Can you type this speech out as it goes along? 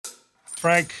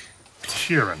Frank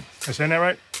Sheeran. Am I saying that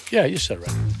right? Yeah, you said it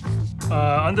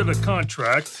right. Under the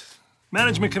contract,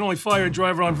 management can only fire a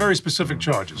driver on very specific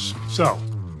charges. So,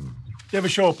 you ever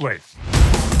show up late?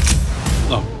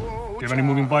 No. Do you have any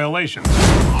moving violations?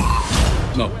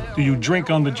 No. Do you drink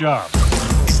on the job?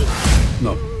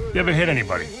 No. You ever hit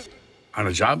anybody? On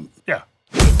a job? Yeah.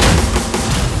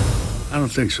 I don't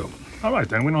think so. All right,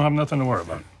 then. We don't have nothing to worry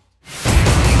about.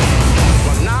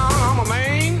 But now I'm a man.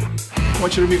 I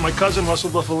want you to meet my cousin,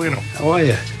 Russell Bufalino. How are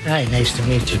you? Hi, nice to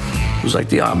meet you. It was like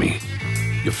the army.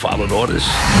 You followed orders.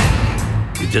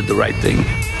 You did the right thing.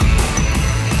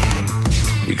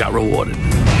 You got rewarded.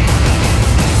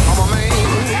 I'm a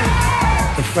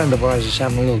man. A friend of ours is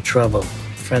having a little trouble.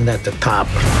 Friend at the top.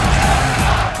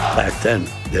 Back then,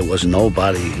 there was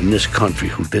nobody in this country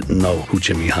who didn't know who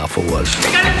Jimmy Hoffa was.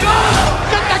 You got a gun!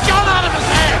 Get the gun out of his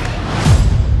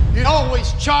hand! You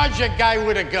always charge a guy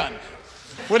with a gun.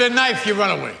 With a knife, you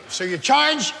run away. So you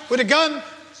charge with a gun,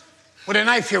 with a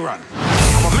knife, you run.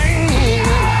 I'm a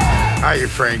man. Hiya,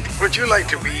 Frank. Would you like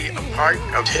to be a part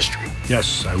of history?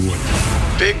 Yes, I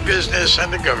would. Big business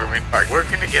and the government are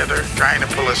working together, trying to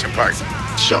pull us apart.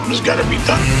 Something's got to be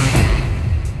done.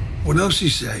 What else you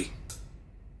say?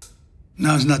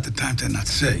 Now's not the time to not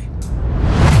say.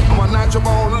 I'm a natural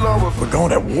born lover. We're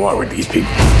going to war with these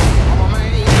people. I'm a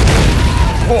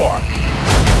man. War.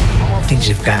 Things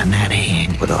have gotten out of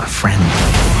hand with our friend.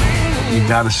 You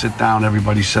gotta sit down,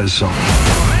 everybody says so.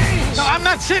 No, I'm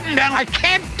not sitting down. I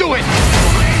can't do it.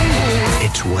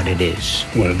 It's what it is.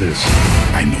 What it is.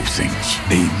 I know things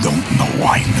they don't know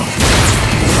I know.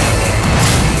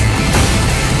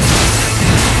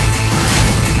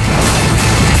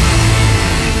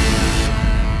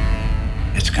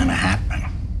 It's gonna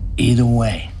happen. Either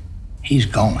way, he's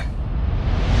going.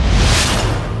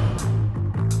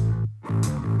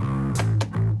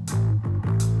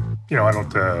 You know, I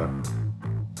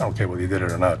don't care whether you did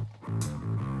it or not.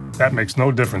 That makes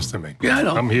no difference to me. Yeah, I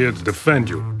know. I'm here to defend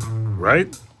you,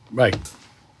 right? Right.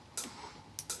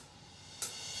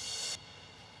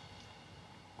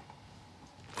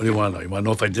 What do you want to know? You want to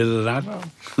know if I did it or not?